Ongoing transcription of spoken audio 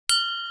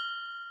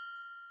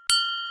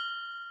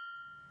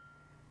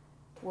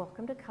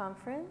Welcome to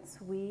conference.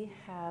 We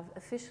have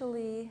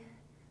officially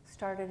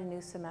started a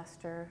new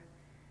semester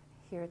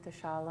here at the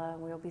Shala.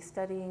 We'll be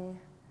studying,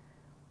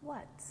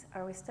 what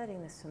are we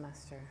studying this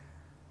semester?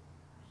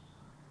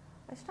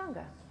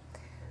 Ashtanga.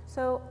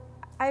 So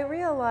I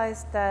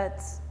realized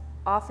that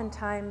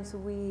oftentimes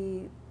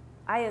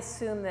I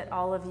assume that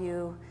all of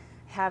you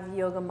have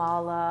Yoga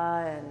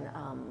Mala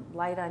and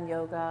Light on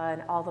Yoga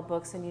and all the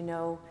books, and you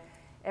know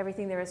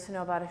everything there is to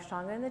know about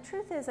Ashtanga. And the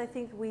truth is, I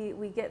think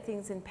we get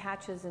things in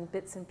patches and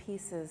bits and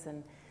pieces.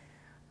 And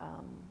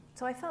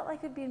so I felt like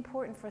it'd be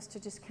important for us to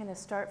just kind of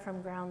start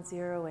from ground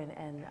zero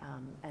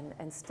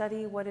and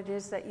study what it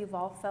is that you've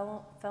all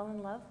fell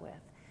in love with.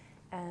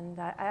 And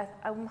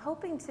I'm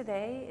hoping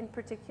today, in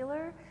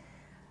particular,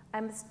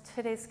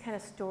 today's kind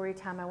of story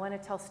time. I want to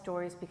tell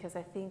stories because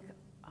I think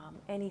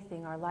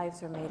our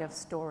lives are made of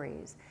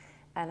stories.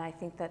 And I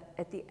think that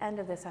at the end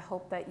of this, I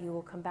hope that you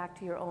will come back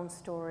to your own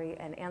story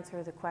and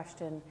answer the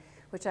question,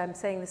 which I'm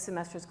saying this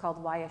semester is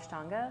called Why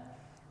Ashtanga?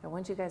 I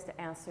want you guys to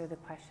answer the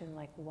question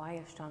like,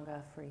 why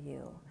Ashtanga for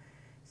you?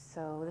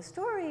 So the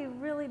story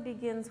really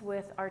begins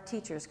with our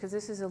teachers, because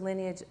this is a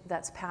lineage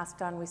that's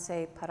passed on. We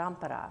say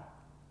parampara,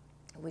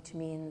 which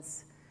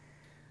means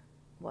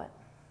what?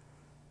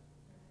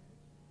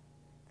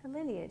 The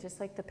lineage. It's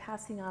like the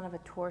passing on of a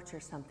torch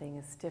or something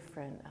is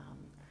different.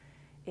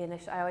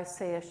 I always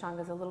say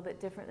Ashtanga is a little bit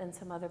different than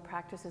some other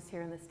practices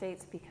here in the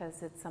States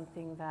because it's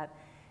something that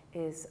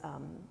is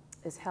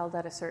held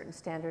at a certain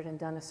standard and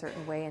done a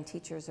certain way, and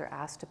teachers are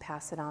asked to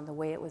pass it on the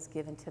way it was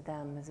given to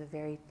them as a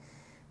very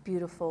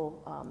beautiful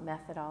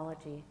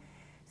methodology.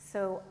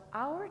 So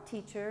our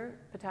teacher,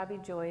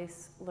 Pattabhi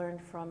Jois,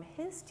 learned from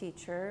his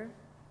teacher,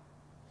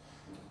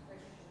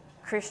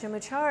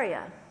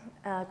 Krishnamacharya.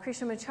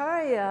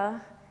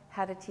 Krishnamacharya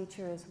had a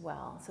teacher as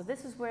well. So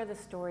this is where the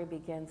story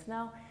begins.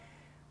 Now,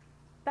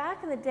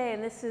 back in the day,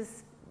 and this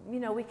is,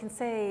 we can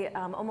say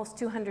almost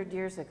 200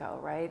 years ago,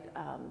 right?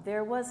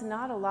 There was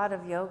not a lot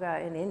of yoga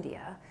in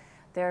India.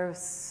 There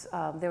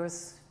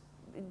was,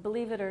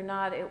 believe it or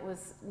not, it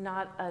was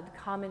not a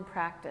common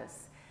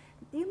practice.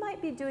 You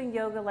might be doing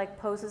yoga like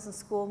poses in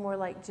school, more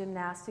like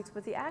gymnastics,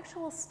 but the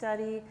actual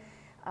study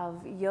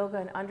of yoga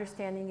and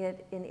understanding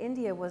it in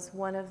India was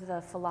one of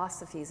the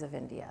philosophies of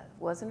India. It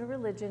wasn't a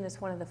religion,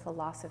 it's one of the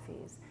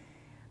philosophies.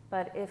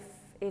 But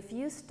if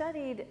you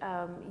studied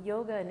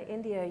yoga in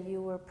India,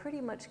 you were pretty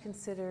much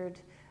considered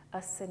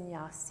a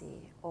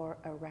sannyasi or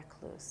a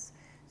recluse.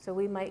 So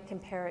we might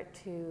compare it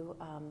to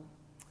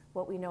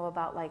what we know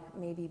about like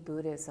maybe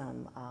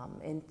Buddhism.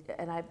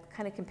 And I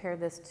kind of compare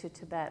this to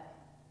Tibet,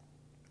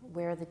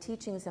 where the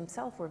teachings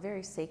themselves were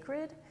very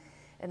sacred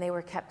and they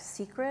were kept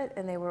secret,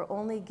 and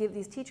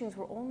these teachings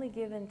were only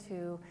given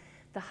to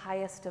the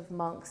highest of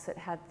monks that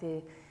had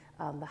the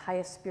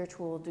highest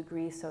spiritual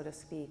degree, so to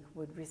speak,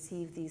 would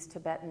receive these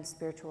Tibetan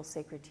spiritual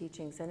sacred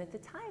teachings. And at the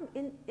time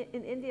in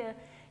India,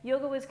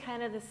 yoga was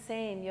kind of the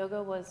same.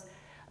 Yoga was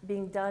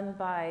being done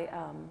by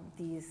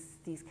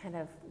these kind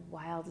of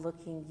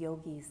wild-looking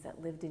yogis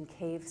that lived in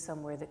caves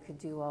somewhere that could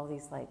do all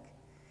these like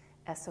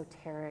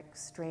esoteric,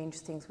 strange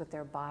things with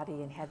their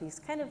body and had these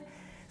kind of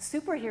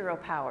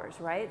superhero powers,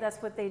 right? That's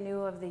what they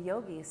knew of the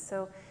yogis.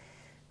 So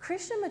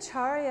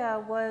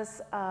Krishnamacharya was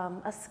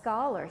a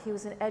scholar. He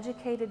was an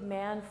educated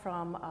man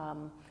from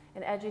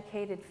an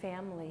educated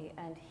family,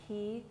 and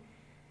he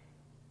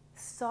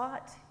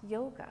sought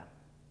yoga.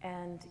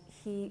 And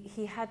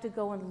he had to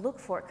go and look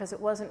for it because it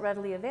wasn't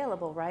readily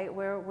available, right?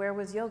 Where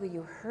was yoga?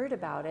 You heard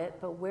about it,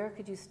 but where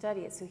could you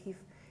study it? So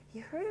he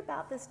heard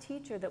about this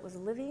teacher that was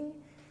living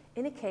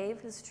in a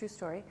cave, this is a true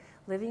story,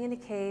 living in a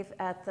cave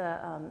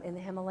in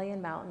the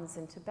Himalayan mountains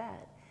in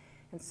Tibet.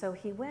 And so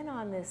he went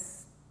on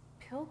this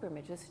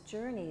pilgrimage, this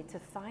journey to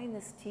find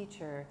this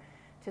teacher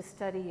to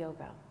study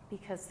yoga,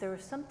 because there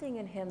was something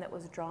in him that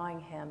was drawing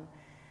him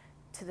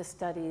to the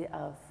study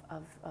of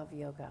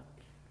yoga.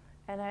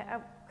 And I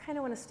kind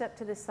of want to step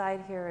to the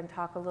side here and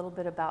talk a little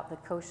bit about the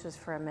koshas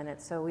for a minute.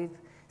 So we've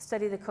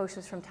studied the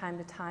koshas from time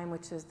to time,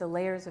 which is the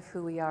layers of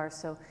who we are.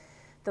 So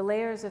the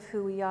layers of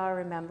who we are,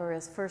 remember,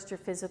 is first your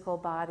physical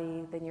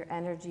body, then your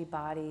energy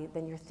body,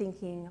 then your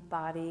thinking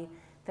body,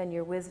 then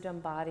your wisdom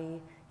body,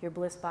 your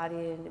bliss body,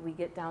 and we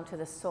get down to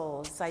the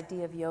soul. This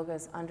idea of yoga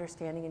is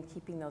understanding and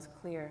keeping those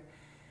clear.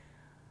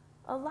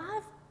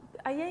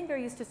 Iyengar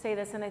used to say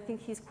this, and I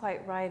think he's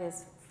quite right,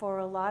 is for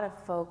a lot of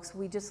folks,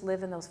 we just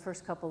live in those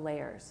first couple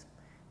layers.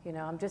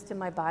 I'm just in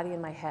my body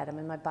and my head. I'm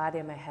in my body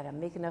and my head. I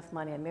make enough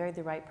money. I married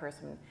the right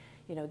person.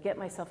 Get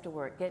myself to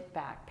work, get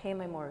back, pay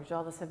my mortgage,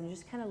 all this stuff, and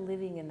just kind of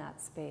living in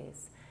that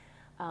space.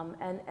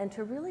 And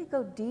to really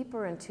go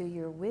deeper into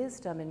your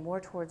wisdom and more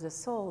towards the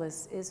soul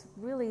is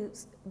really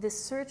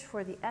this search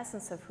for the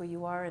essence of who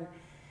you are. And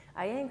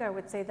Iyengar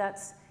would say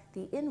that's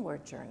the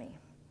inward journey.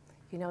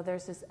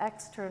 There's this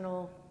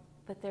external,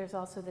 but there's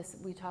also this,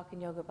 we talk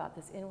in yoga about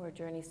this inward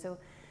journey. So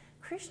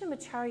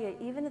Krishnamacharya,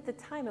 even at the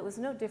time, it was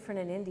no different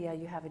in India.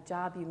 You have a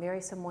job, you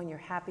marry someone, you're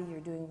happy, you're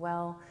doing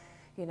well,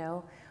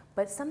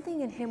 But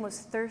something in him was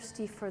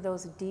thirsty for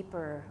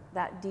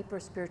that deeper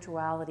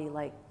spirituality,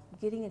 like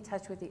getting in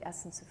touch with the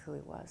essence of who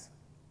he was.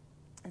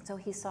 And so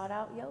he sought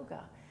out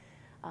yoga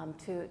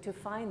to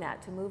find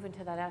that, to move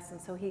into that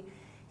essence. So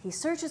he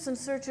searches and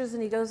searches,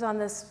 and he goes on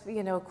this,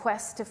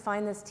 quest to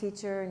find this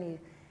teacher, and he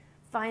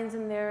finds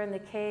him there in the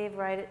cave,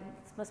 right? It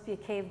must be a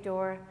cave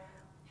door.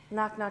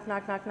 Knock, knock,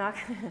 knock, knock, knock.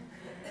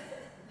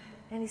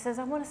 And he says,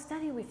 I want to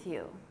study with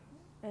you.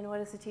 And what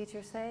does the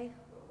teacher say?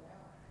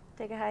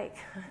 Take a hike.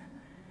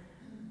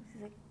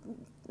 He's like,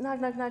 knock,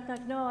 knock, knock,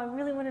 knock. No, I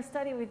really want to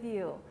study with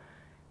you.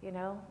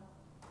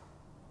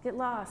 Get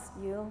lost,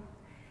 you.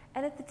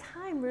 And at the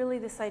time, really,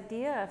 this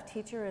idea of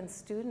teacher and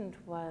student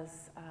it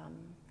was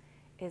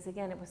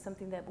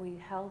something that we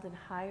held in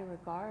high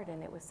regard,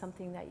 and it was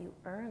something that you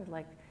earned,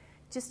 like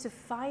just to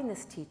find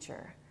this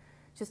teacher,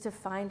 just to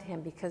find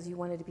him because you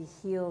wanted to be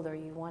healed or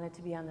you wanted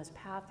to be on this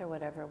path or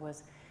whatever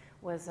was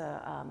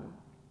a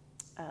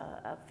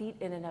feat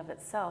in and of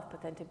itself.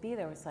 But then to be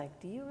there was like,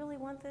 do you really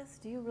want this?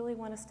 Do you really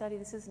want to study?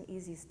 This isn't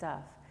easy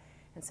stuff.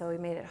 And so he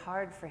made it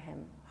hard for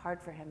him.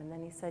 And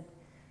then he said,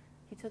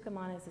 he took him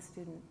on as a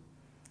student.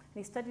 And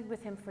he studied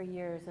with him for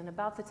years. And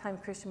about the time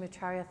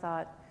Krishnamacharya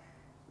thought,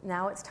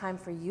 now it's time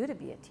for you to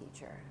be a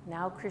teacher.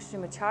 Now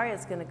Krishnamacharya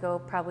is going to go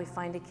probably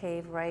find a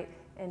cave, right,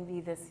 and be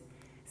this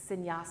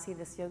sannyasi,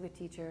 this yoga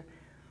teacher.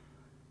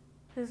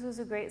 This was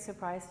a great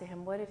surprise to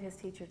him. What did his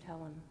teacher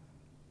tell him?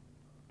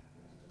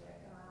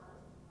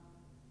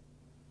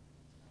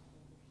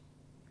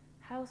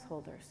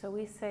 Householder. So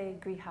we say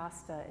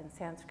grihasta in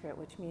Sanskrit,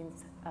 which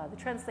means, the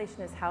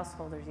translation is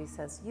householders. He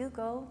says, you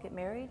go, get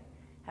married,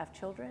 have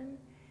children,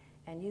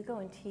 and you go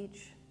and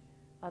teach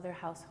other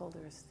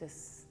householders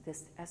this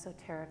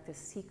esoteric, this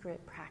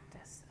secret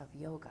practice of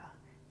yoga.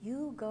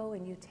 You go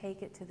and you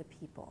take it to the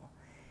people.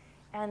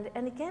 And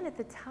again, at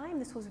the time,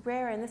 this was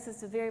rare, and this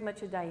is very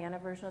much a Diana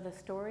version of the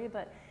story,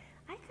 but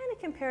I kind of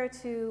compare it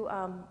to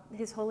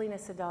His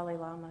Holiness the Dalai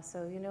Lama.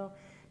 So,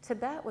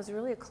 Tibet was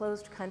really a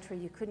closed country.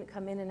 You couldn't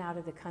come in and out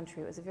of the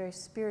country. It was a very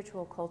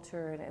spiritual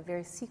culture and a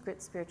very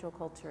secret spiritual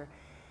culture.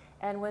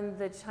 And when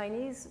the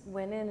Chinese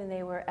went in and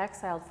they were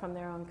exiled from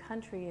their own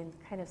country and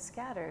kind of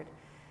scattered,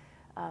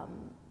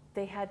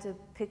 they had to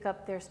pick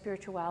up their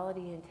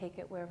spirituality and take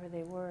it wherever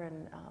they were.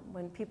 And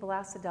when people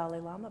asked the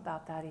Dalai Lama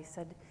about that, he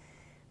said,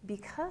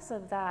 because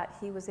of that,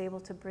 he was able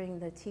to bring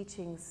the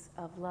teachings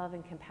of love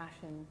and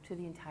compassion to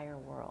the entire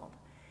world.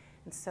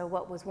 And so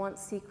what was once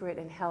secret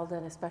and held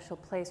in a special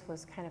place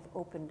was kind of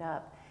opened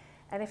up.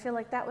 And I feel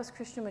like that was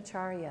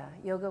Krishnamacharya.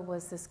 Yoga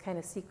was this kind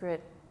of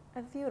secret,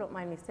 if you don't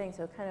mind me saying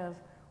so, kind of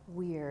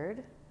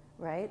weird,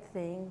 right,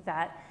 thing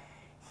that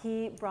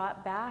he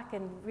brought back.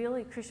 And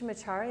really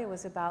Krishnamacharya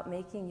was about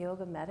making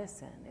yoga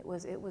medicine. It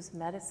was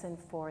medicine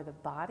for the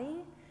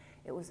body,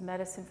 it was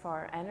medicine for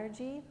our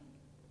energy,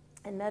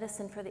 and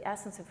medicine for the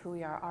essence of who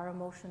we are, our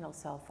emotional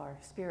self, our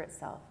spirit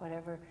self,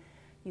 whatever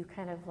you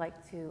kind of like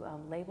to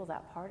label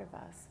that part of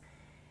us.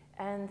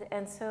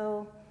 And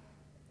so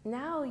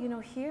now,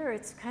 here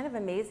it's kind of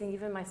amazing,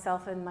 even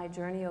myself and my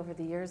journey over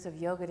the years of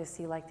yoga, to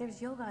see like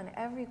there's yoga on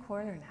every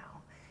corner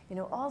now.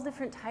 All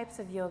different types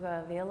of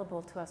yoga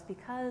available to us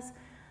because,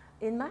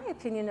 in my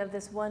opinion, of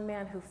this one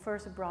man who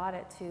first brought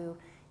it to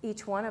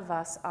each one of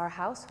us, our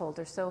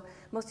householder. So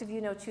most of you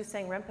know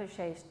Chusang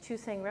Rinpoche.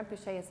 Chusang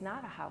Rinpoche is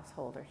not a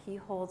householder. He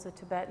holds a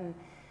Tibetan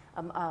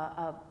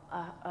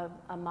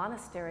a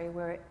monastery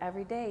where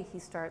every day he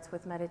starts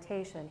with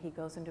meditation. He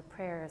goes into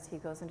prayers. He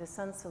goes into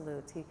sun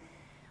salutes.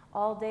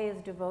 All day is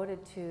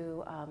devoted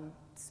to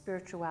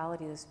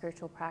spirituality, the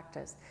spiritual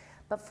practice.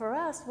 But for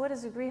us, what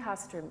does a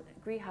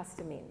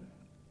grihasta mean?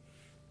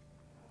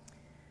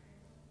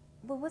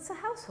 Well, what's a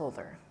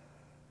householder?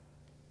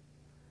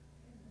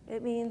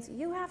 It means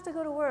you have to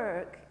go to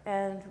work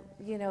and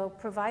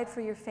provide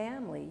for your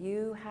family.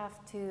 You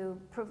have to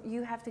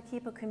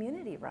keep a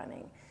community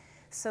running.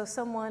 So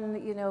someone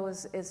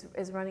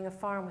is running a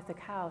farm with a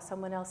cow.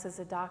 Someone else is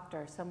a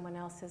doctor. Someone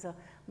else is a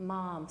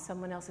mom.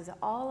 Someone else is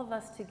all of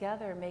us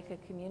together make a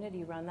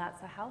community run.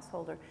 That's a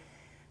householder.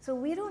 So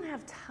we don't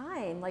have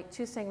time like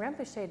Chusang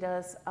Rinpoche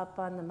does up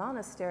on the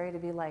monastery to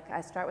be like,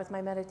 I start with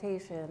my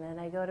meditation and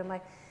I go to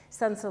my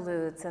sun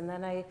salutes and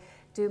then I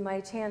do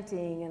my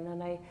chanting and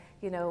then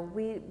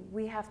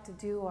we have to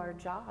do our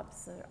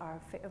jobs,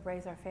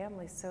 raise our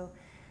families. So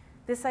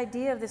this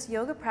idea of this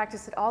yoga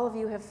practice that all of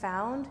you have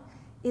found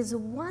is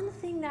one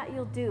thing that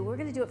you'll do. We're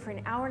going to do it for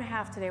an hour and a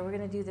half today. We're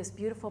going to do this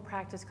beautiful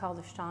practice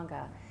called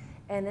Ashtanga.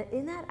 And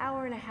in that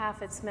hour and a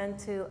half, it's meant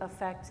to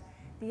affect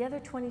the other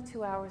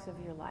 22 hours of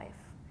your life.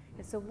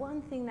 It's the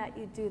one thing that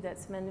you do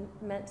that's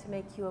meant to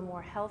make you a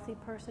more healthy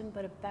person,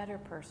 but a better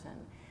person,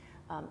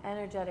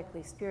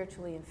 energetically,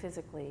 spiritually, and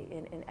physically,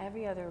 in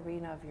every other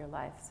arena of your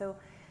life. So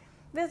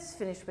let's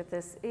finish with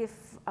this.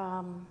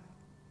 I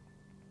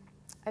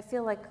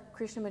feel like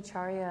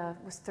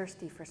Krishnamacharya was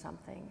thirsty for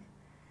something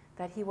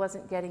that he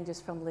wasn't getting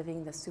just from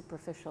living the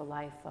superficial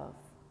life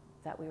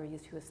that we were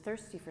used to. He was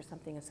thirsty for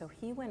something, and so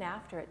he went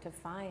after it to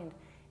find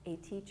a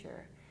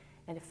teacher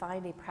and to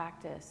find a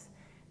practice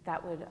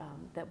that would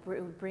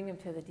bring him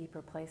to the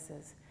deeper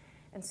places.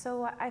 And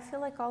so I feel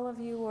like all of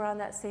you were on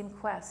that same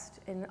quest,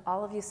 and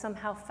all of you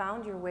somehow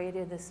found your way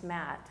to this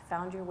mat,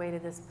 found your way to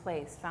this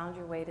place, found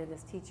your way to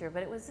this teacher,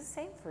 but it was the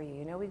same for you.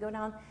 You know, we go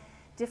down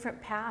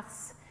different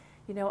paths,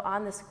 you know,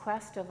 on this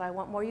quest of I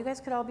want more. You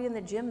guys could all be in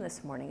the gym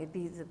this morning. It'd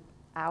be, the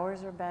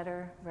hours are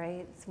better,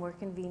 right? It's more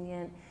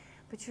convenient,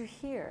 but you're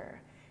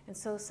here. And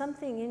so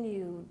something in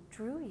you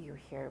drew you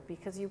here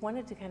because you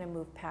wanted to kind of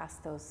move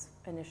past those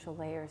initial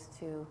layers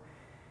to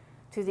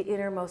the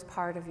innermost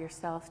part of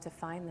yourself to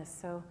find this.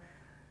 So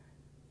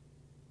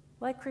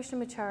like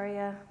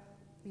Krishnamacharya,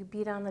 you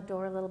beat on the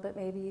door a little bit,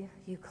 maybe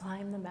you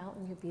climb the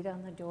mountain, you beat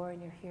on the door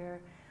and you're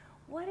here.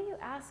 What do you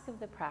ask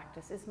of the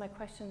practice is my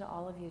question to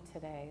all of you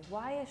today.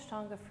 Why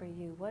Ashtanga for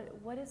you?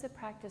 What does the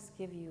practice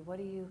give you? What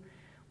do you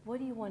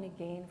want to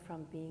gain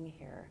from being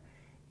here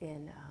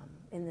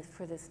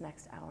for this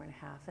next hour and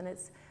a half? And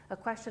it's a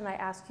question I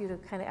ask you to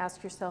kind of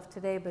ask yourself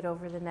today, but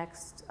over the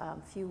next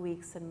few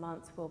weeks and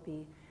months we'll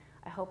be,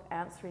 I hope,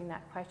 answering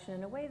that question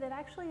in a way that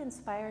actually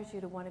inspires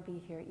you to want to be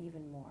here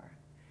even more.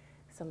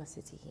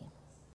 Samasitihi.